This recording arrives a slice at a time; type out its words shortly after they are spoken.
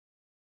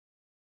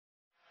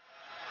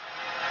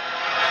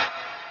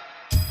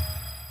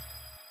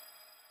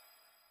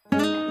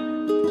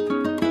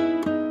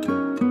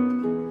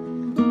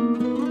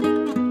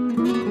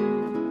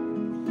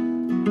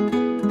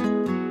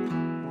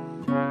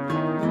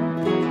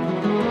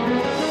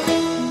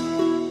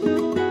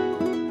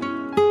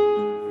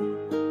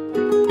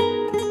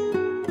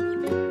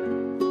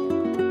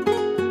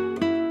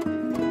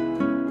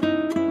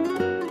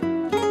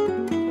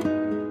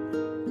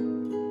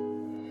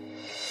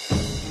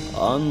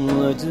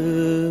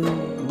Anladım,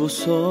 bu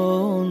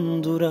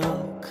son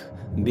durak.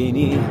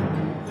 Beni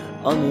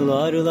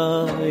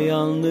anılarla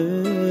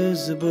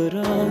yalnız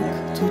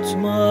bırak.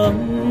 Tutmam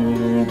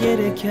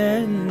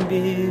gereken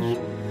bir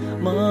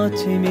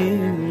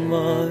matemim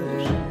var,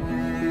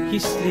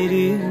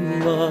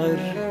 hislerim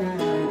var.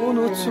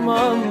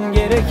 Unutmam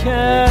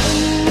gereken,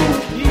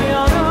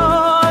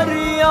 yanar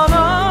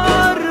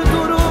yanar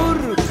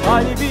durur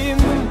kalbim,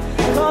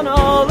 kan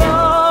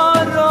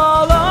ağlar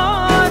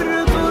ağlar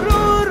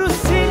durur.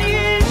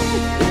 Senin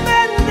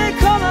bende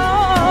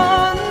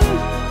kalan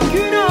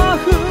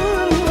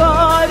günahın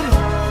var,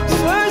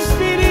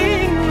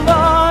 sözlerin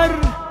var.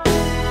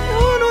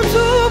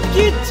 Unutup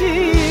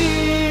gittin.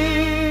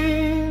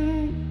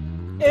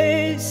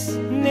 Ez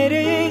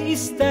nereye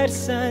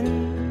istersen,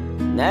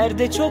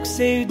 nerede çok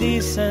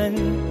sevdiysen,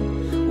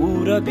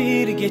 uğra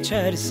bir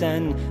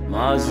geçersen.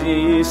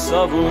 Maziyi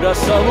savura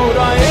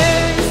savura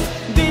ez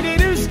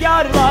deli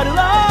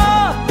rüzgarlarla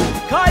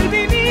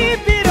kalbimi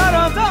bir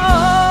arada.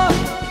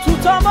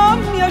 Tutamam,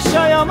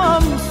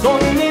 yaşayamam, son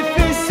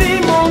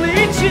nefesim ol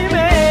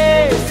içime.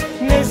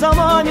 Ne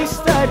zaman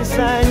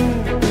istersen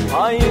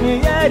aynı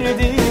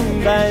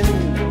yerdeyim ben.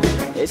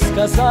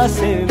 Eskaza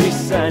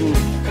sevmişsen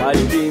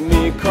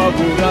kalbimi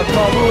kavura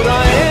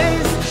kavura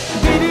ez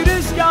deli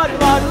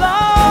rüzgarlarla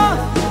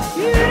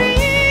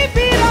yüreği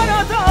bir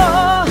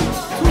arada.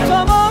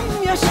 Tutamam,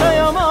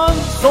 yaşayamam,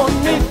 son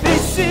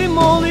nefesim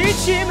ol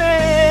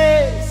içime.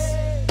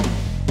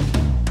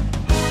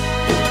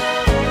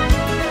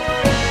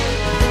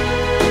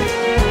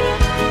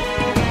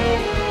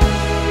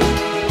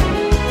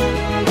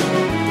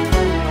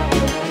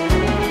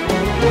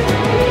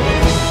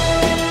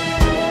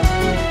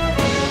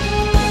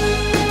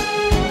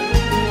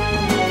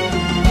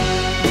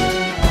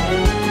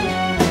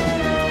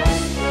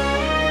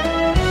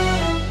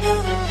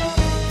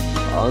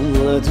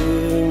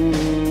 Anladım,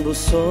 bu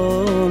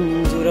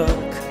son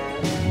durak.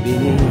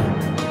 Beni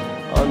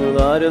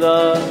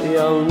anılarla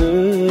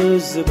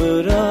yalnız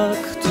bırak.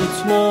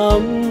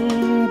 Tutmam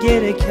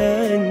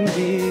gereken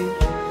bir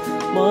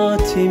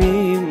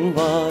matemim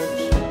var,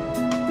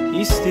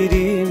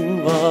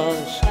 hislerim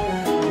var.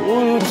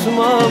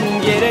 Unutmam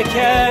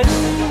gereken,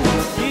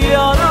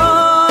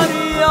 yanar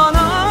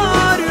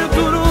yanar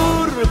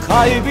durur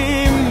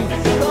kalbim,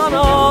 kan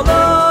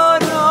ağlar.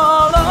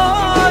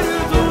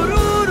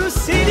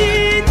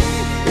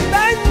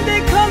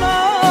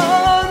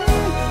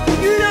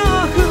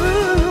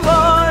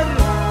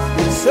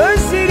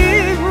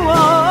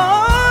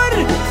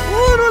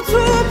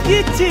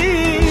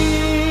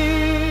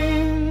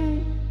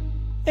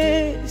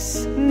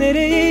 Ez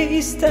nereye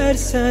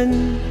istersen,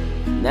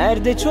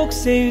 nerede çok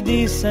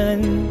sevdiysen,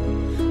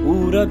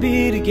 uğra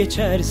bir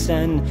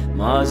geçersen.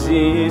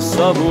 Maziyi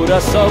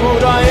savura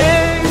savura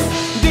ez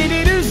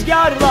deli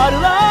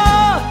rüzgarlarla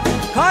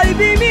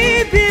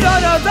kalbimi bir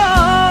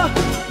arada.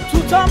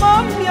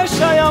 Tutamam,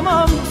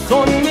 yaşayamam,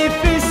 son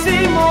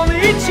nefesim ol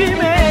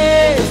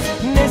içime.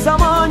 Ne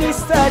zaman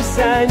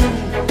istersen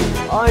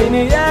aynı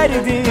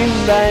yerdeyim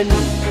ben.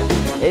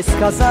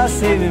 Eskaza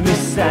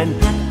sevmişsen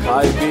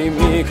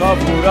kalbimi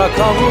kavura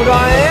kavura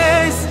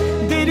ez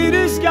deli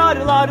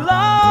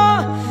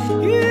rüzgarlarla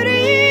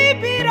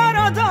yüreği bir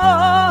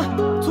arada.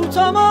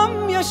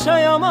 Tutamam,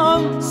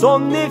 yaşayamam,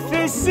 son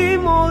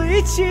nefesim ol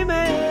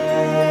içime.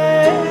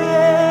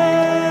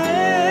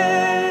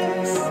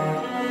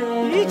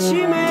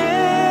 İçime,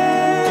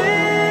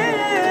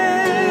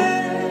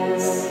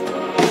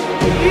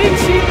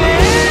 içime.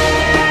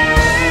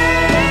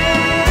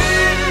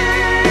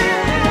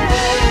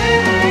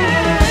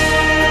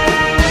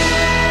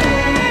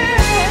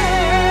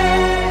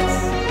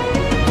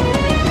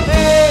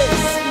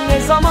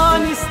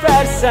 Zaman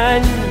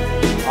istersen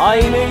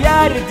aynı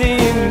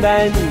yerdeyim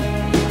ben.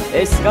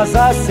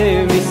 Eskaza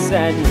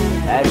sevmişsen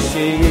her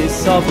şeyi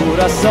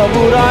savura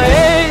savura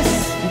ez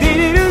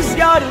deli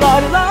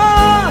rüzgarlarla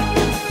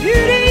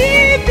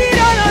yüreği bir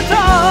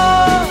arada.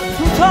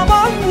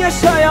 Tutamam,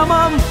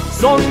 yaşayamam,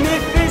 son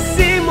nefes